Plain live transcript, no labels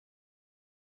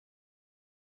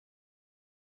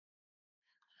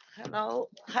Hello,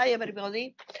 hi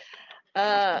everybody.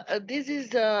 This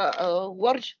is a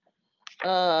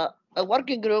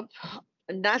working group,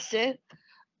 NASE,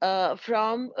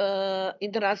 from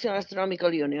International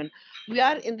Astronomical Union. We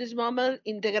are in this moment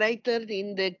integrated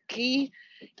in the key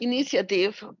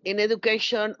initiative in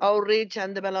education, outreach,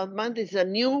 and development. It's a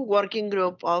new working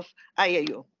group of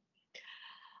IAU.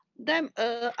 Then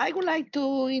I would like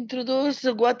to introduce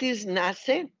what is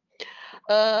NASE.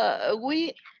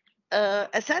 We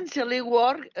essentially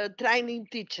work training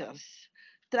teachers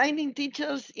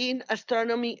in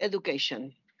astronomy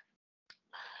education.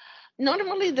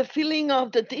 Normally, the feeling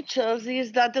of the teachers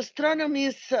is that astronomy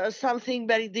is something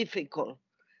very difficult.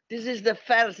 This is the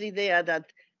first idea that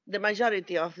the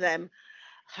majority of them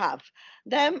have.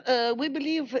 Then we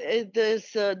believe it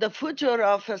is the future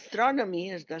of astronomy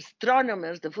is the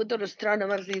astronomers, the future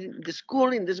astronomers in the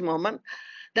school in this moment.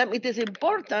 Then it is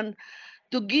important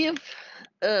to give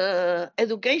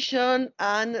education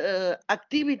and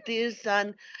activities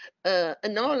and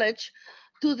knowledge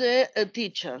to the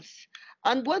teachers.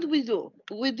 And what we do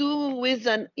with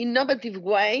an innovative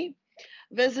way,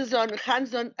 based on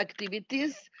hands-on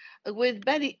activities with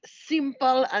very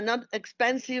simple and not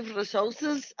expensive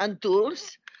resources and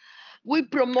tools. We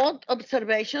promote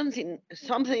observations in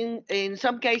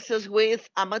some cases with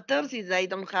amateurs if they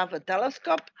don't have a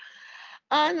telescope.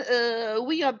 And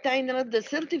we obtained the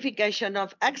certification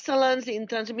of excellence in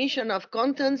transmission of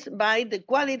contents by the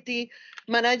Quality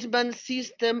Management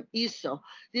System ISO.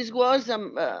 This was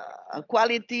a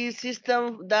quality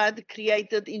system that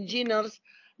created engineers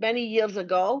many years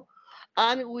ago,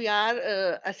 and we are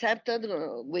accepted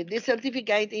with this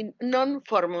certificate in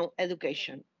non-formal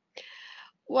education.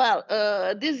 Well,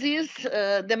 this is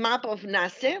the map of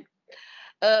NASE.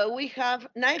 We have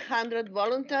 900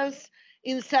 volunteers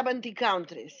in 70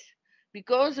 countries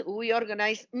because we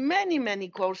organize many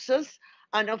courses,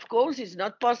 and of course it's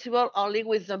not possible only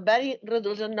with a very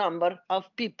reduced number of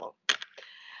people.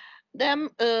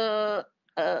 Then how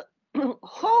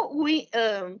we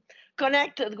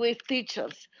connected with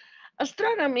teachers.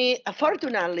 Astronomy,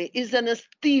 fortunately, is an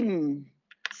STEAM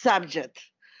subject.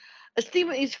 STEAM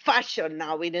is fashion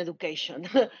now in education.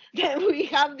 Then we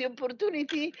have the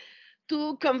opportunity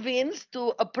to convince,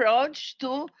 to approach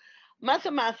to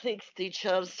mathematics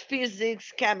teachers,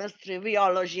 physics, chemistry,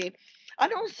 biology,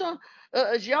 and also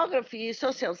geography,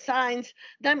 social science.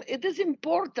 Then it is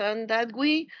important that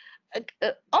we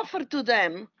offer to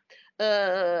them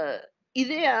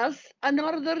ideas in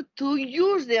order to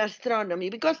use the astronomy,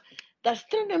 because the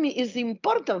astronomy is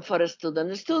important for a student.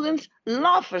 The students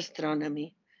love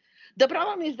astronomy. The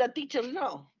problem is that teachers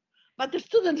know, but the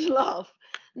students love.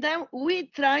 Then we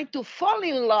try to fall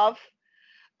in love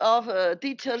of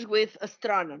teachers with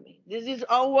astronomy. This is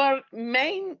our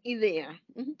main idea.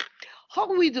 How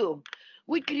we do?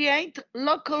 We create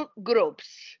local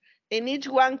groups. In each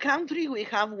one country, we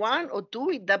have one or two.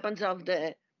 It depends on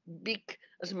the big,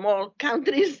 small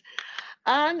countries.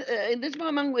 And in this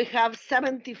moment, we have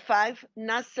 75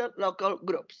 NASA local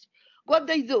groups. What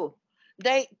they do?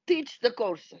 They teach the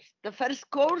courses. The first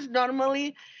course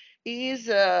normally is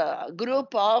a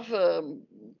group of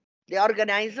the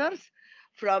organizers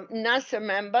from NASA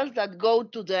members that go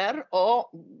to there or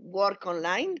work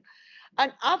online.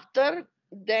 And after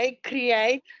they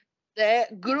create the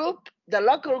group, the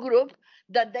local group,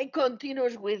 that they continue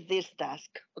with this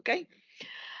task, okay?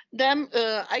 Then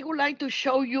I would like to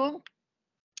show you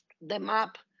the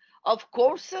map of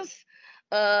courses.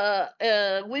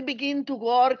 We begin to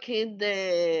work in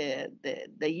the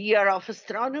year of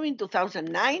astronomy in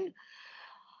 2009.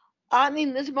 And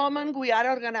in this moment, we are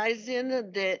organizing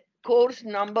the course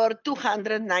number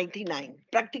 299,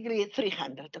 practically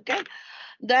 300, okay?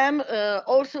 Then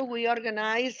also we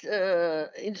organize,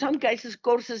 in some cases,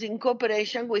 courses in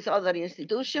cooperation with other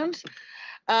institutions.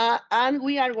 And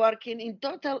we are working in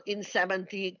total in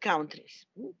 70 countries.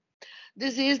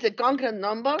 This is the concrete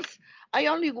numbers. I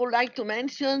only would like to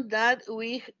mention that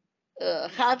we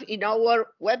have in our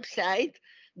website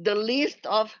the list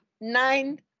of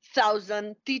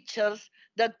 9,000 teachers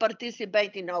that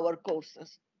participate in our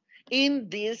courses in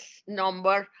this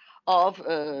number of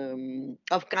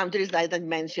countries that I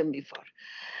mentioned before.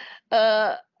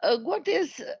 What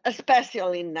is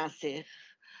special in NASE?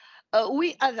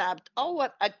 We adapt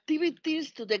our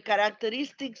activities to the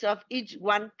characteristics of each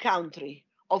one country.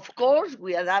 Of course,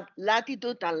 we adapt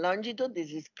latitude and longitude,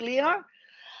 this is clear,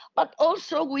 but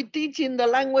also we teach in the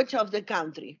language of the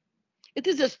country. It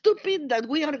is stupid that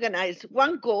we organize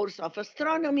one course of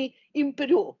astronomy in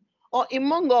Peru or in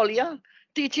Mongolia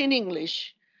teaching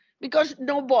English, because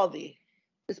nobody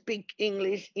speaks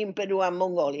English in Peru and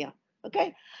Mongolia,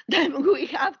 okay? Then we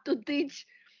have to teach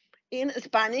in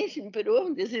Spanish in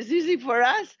Peru. This is easy for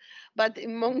us, but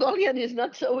in Mongolian is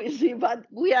not so easy. But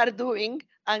we are doing,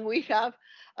 and we have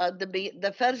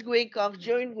the first week of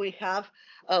June we have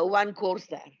one course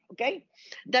there. Okay,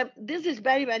 this is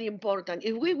very, very important.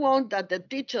 If we want that the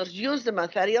teachers use the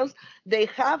materials, they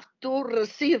have to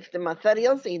receive the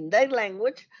materials in their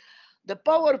language, the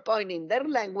PowerPoint in their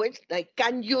language. They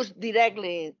can use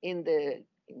directly in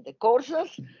the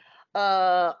courses.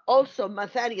 Also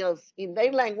materials in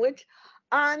their language,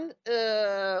 and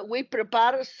we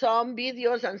prepare some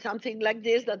videos and something like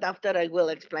this that after I will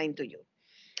explain to you.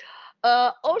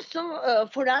 Also,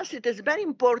 for us, it is very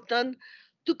important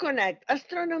to connect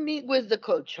astronomy with the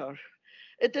culture.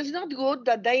 It is not good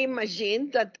that they imagine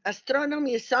that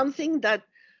astronomy is something that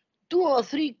 2 or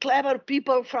 3 clever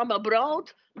people from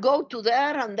abroad go to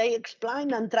there and they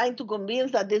explain and try to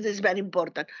convince that this is very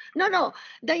important. No, no,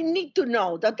 they need to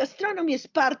know that astronomy is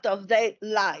part of their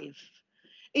life,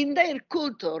 in their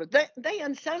culture. Their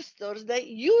ancestors, they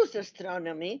use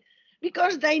astronomy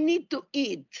because they need to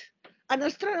eat. And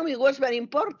astronomy was very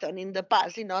important in the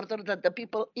past in order that the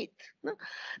people eat. No?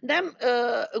 Then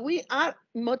we are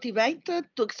motivated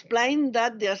to explain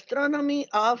that the astronomy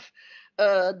of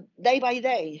day by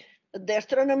day, the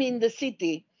astronomy in the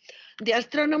city, the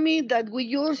astronomy that we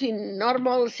use in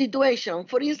normal situation.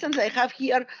 For instance, I have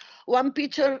here one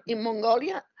picture in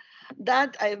Mongolia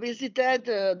that I visited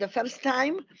the first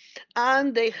time,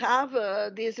 and they have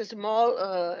these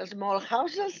small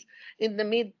houses in the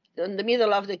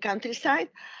middle of the countryside,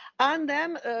 and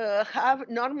them have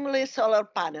normally solar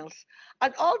panels.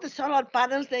 And all the solar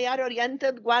panels, they are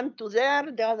oriented one to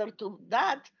there, the other to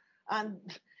that, and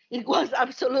it was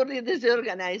absolutely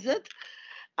disorganized.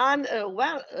 And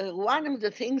one of the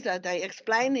things that I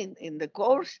explain in the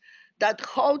course, that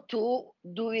how to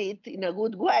do it in a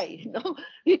good way, you know,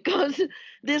 because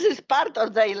this is part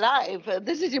of their life.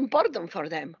 This is important for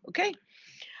them, okay?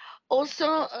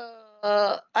 Also,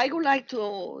 I would like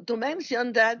to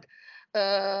mention that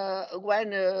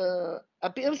when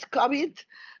appears COVID,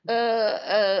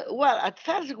 well, at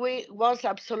first we was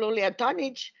absolutely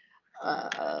astonished,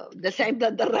 the same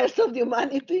that the rest of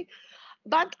humanity.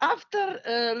 But after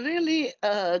really,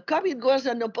 COVID was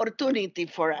an opportunity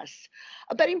for us,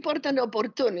 a very important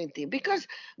opportunity, because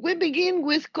we begin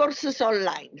with courses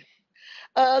online.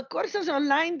 Courses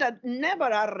online that never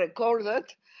are recorded.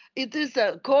 It is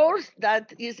a course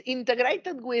that is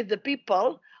integrated with the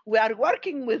people. We are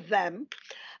working with them.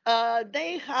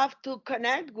 They have to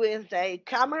connect with a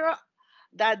camera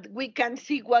that we can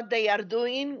see what they are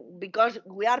doing, because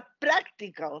we are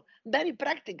practical, very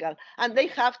practical, and they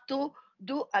have to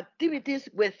do activities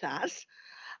with us.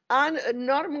 And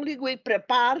normally we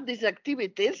prepare these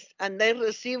activities and they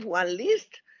receive one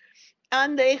list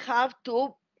and they have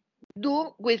to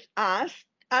do with us,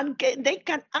 and they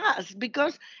can ask,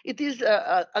 because it is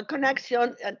a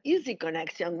connection, an easy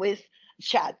connection with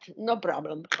chat, no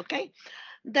problem, okay?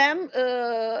 Then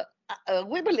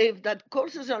we believe that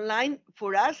courses online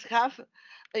for us have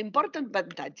important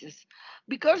advantages,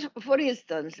 because, for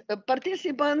instance,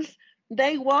 participants,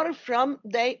 they work from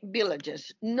their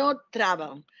villages, not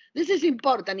travel. This is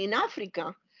important. In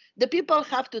Africa, the people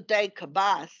have to take a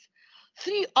bus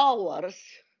 3 hours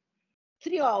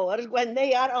 3 hours when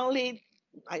they are only,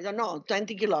 I don't know,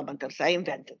 20 kilometers, I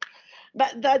invented.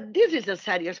 But that this is a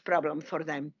serious problem for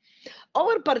them.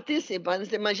 Our participants,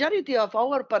 the majority of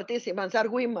our participants are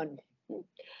women.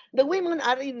 The women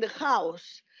are in the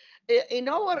house. In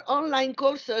our online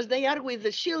courses, they are with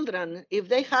the children, if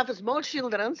they have small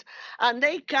children, and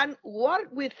they can work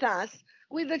with us,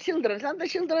 with the children, and the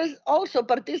children also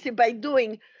participate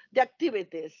doing the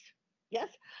activities. Yes,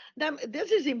 then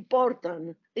this is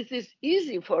important. It is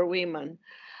easy for women.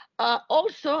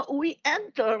 Also, we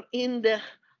enter in the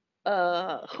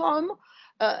home,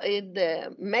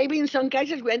 maybe in some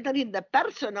cases we enter in the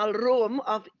personal room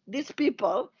of these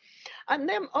people, and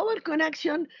then our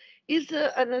connection is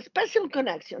a special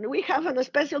connection. We have a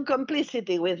special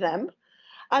complicity with them.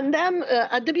 And then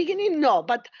at the beginning, no,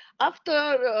 but after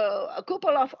a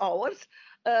couple of hours,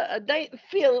 they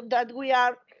feel that we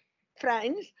are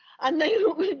friends, and they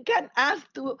can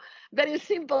ask to very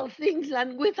simple things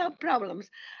and without problems.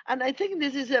 And I think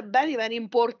this is a very, very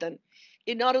important,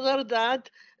 in order that,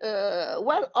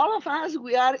 well, all of us,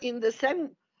 we are in the same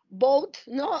boat,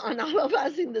 no, and all of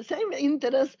us in the same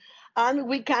interest, and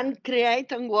we can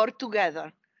create and work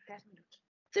together.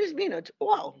 6 minutes,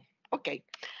 wow, okay.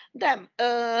 Then,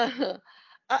 there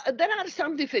are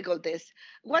some difficulties.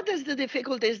 What is the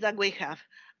difficulties that we have?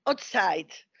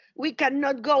 Outside. We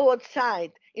cannot go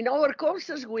outside. In our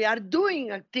courses, we are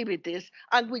doing activities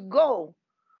and we go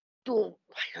I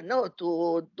don't know,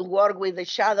 to work with the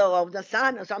shadow of the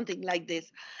sun or something like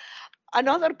this.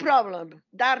 Another problem,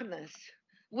 darkness.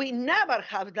 We never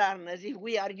have darkness if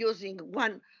we are using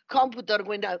one computer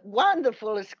with a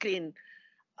wonderful screen,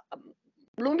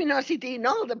 luminosity in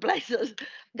all the places.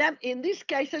 Then in these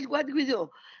cases, what we do?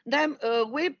 Then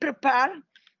we prepare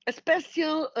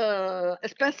special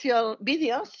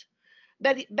videos,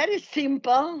 very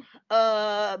simple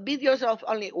videos of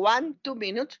only 1-2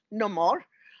 minutes, no more.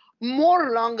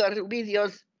 More longer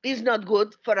videos is not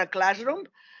good for a classroom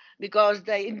because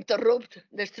they interrupt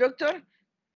the structure.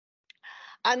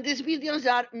 And these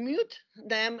videos are mute,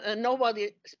 them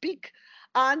nobody speak,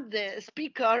 and the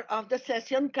speaker of the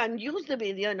session can use the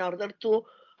video in order to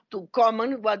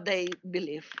comment what they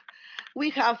believe. We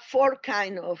have 4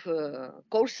 kind of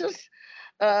courses.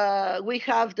 We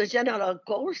have the general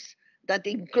course that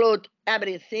include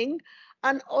everything,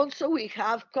 and also we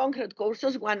have concrete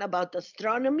courses, one about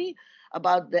astronomy,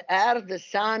 about the Earth, the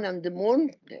Sun, and the Moon,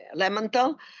 the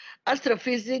elemental,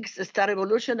 astrophysics, star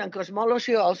evolution and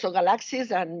cosmology, also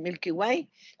galaxies and Milky Way,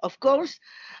 of course,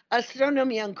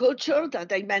 astronomy and culture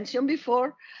that I mentioned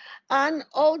before, and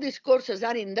all these courses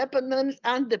are independent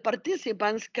and the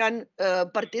participants can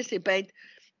participate.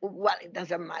 Well, it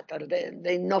doesn't matter,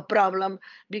 they no problem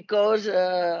because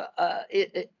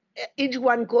each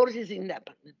one course is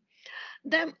independent.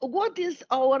 Then what is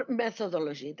our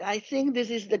methodology? I think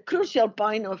this is the crucial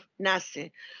point of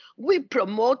NASE. We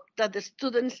promote that the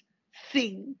students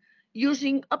think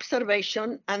using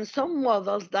observation and some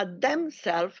models that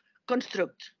themselves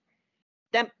construct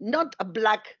them, not a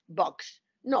black box.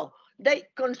 No, they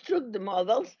construct the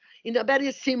models in a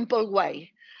very simple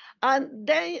way. And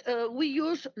we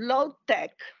use low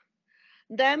tech.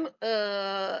 Then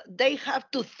they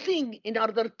have to think in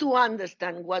order to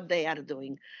understand what they are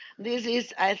doing. This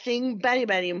is, I think, very,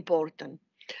 very important.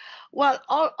 Well,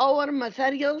 all our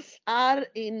materials are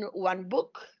in one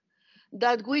book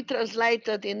that we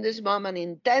translated in this moment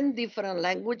in 10 different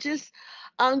languages,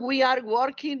 and we are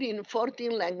working in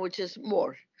 14 languages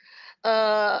more.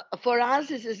 For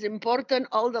us, it is important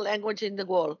all the language in the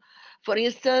world. For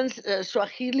instance,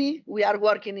 Swahili, we are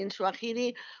working in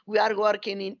Swahili, we are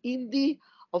working in Hindi,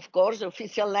 of course,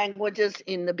 official languages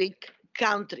in the big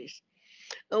countries.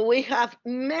 We have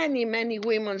many, many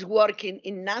women working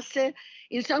in NASE.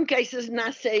 In some cases,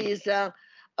 NASE is a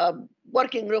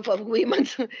working group of women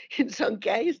in some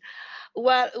case.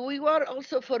 Well, we work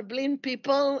also for blind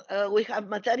people. We have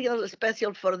materials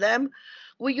special for them.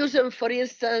 We use them, for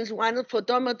instance, one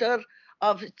photometer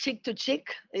of cheek to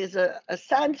cheek is a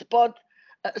sunspot,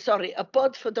 a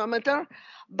pod photometer,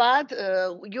 but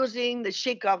using the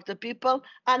cheek of the people.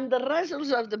 And the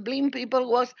results of the blind people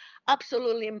was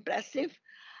absolutely impressive.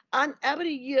 And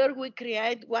every year we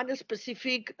create one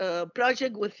specific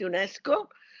project with UNESCO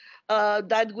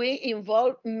that we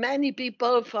involve many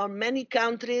people from many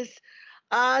countries.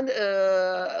 And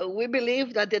we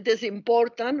believe that it is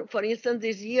important. For instance,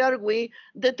 this year we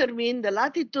determined the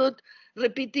latitude,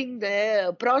 repeating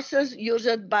the process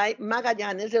used by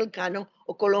Magallanes, Elcano,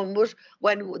 or Columbus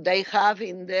when they have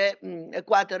in the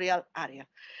equatorial area.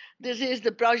 This is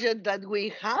the project that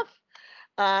we have.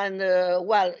 And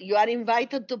well, you are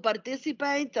invited to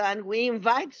participate, and we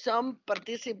invite some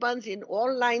participants in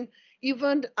online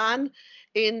event and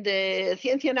in the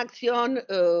Ciencia en Acción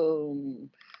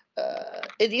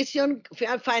edition,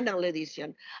 final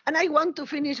edition. And I want to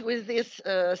finish with this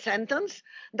sentence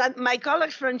that my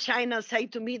colleagues from China say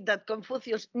to me that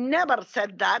Confucius never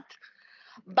said that,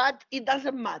 but it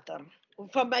doesn't matter.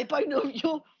 From my point of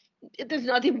view, it is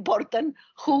not important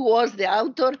who was the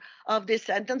author of this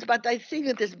sentence, but I think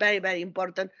it is very, very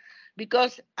important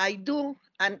because I do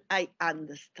and I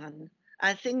understand.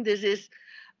 I think this is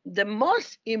the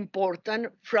most important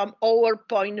from our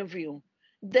point of view.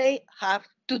 They have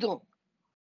to do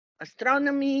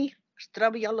astronomy,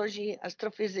 astrobiology,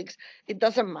 astrophysics, it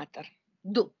doesn't matter.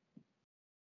 Do.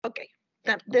 Okay,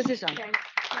 this is all. Thanks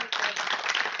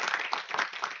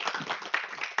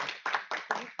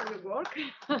for your work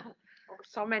over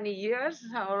so many years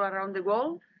all around the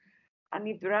world. And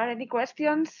if there are any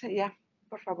questions, yeah,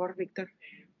 por favor, Victor.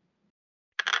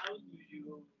 How do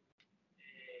you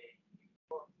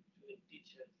inform the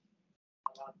teachers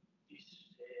about this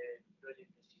project?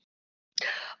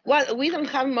 Well, we don't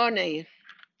have money,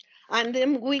 and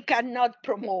then we cannot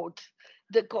promote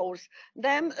the course.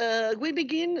 Then we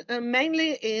begin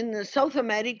mainly in South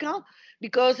America,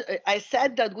 because I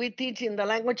said that we teach in the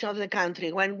language of the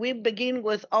country. When we begin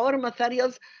with our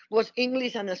materials was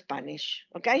English and Spanish,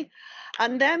 okay?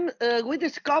 And then we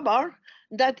discover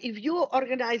that if you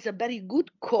organize a very good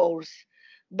course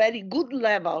very good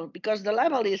level, because the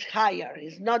level is higher.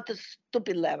 It's not a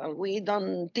stupid level. We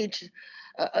don't teach.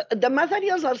 The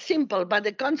materials are simple, but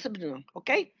the concept, no,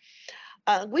 okay?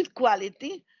 With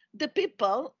quality, the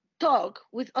people talk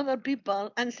with other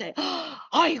people and say, oh,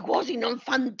 I was in a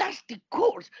fantastic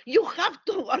course. You have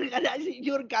to organize in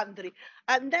your country.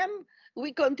 And then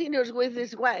we continue with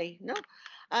this way, no?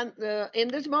 And in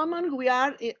this moment, we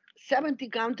are in 70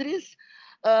 countries.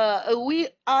 We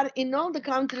are in all the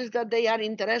countries that they are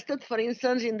interested. For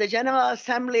instance, in the General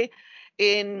Assembly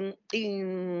in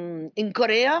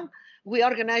Korea, we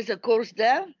organize a course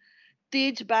there,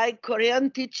 teach by Korean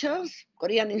teachers,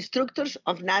 Korean instructors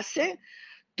of NASE,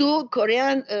 to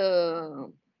Korean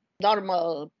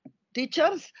normal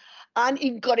teachers, and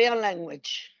in Korean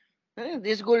language.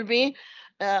 This will be,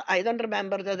 I don't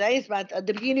remember the days, but at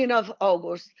the beginning of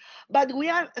August. But we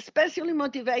are especially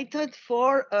motivated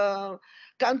for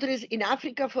countries in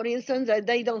Africa, for instance, that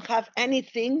they don't have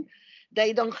anything.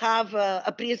 They don't have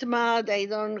a prisma, they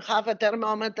don't have a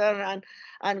thermometer,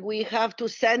 and we have to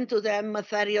send to them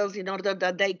materials in order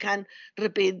that they can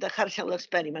repeat the Herschel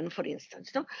experiment, for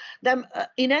instance. No? Then,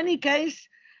 in any case,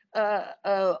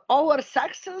 our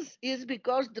success is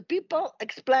because the people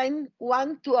explain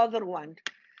one to other one,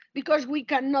 because we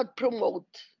cannot promote.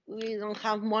 We don't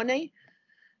have money.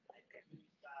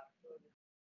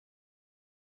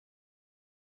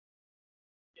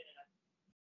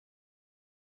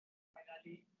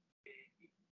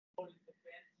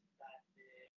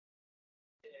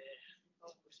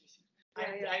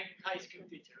 I'm high school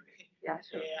teacher. Okay? Yeah,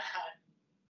 sure.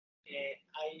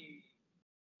 I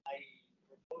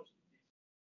proposed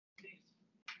this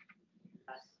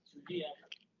last 2 years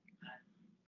and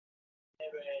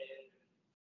never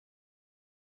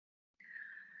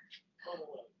gone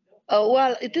well.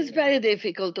 Well, it is very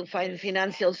difficult to find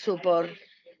financial support. There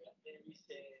is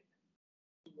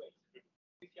 2 ways.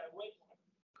 We can wait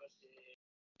because the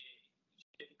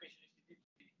education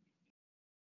institute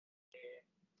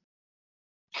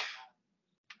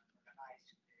organized.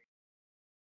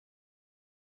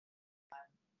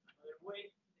 Another way.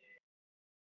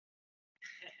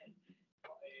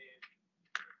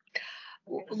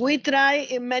 We try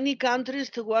in many countries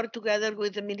to work together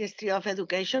with the Ministry of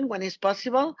Education when it's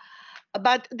possible,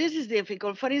 but this is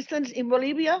difficult. For instance, in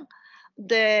Bolivia,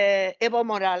 the Evo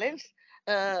Morales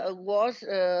was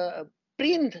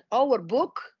print our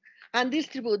book and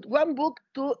distribute one book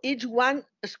to each one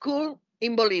school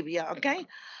in Bolivia, okay?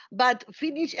 But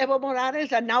finish Evo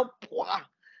Morales, and now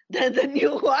the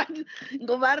new one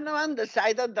government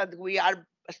decided that we are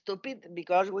stupid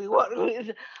because we work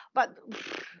with, but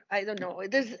I don't know.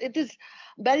 It is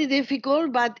very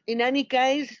difficult, but in any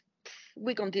case,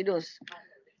 we continue.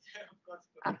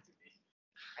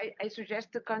 I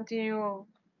suggest to continue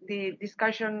the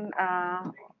discussion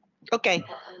Okay.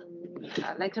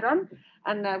 later on.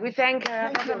 And we thank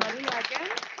Thank Rosa you. Maria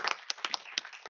again.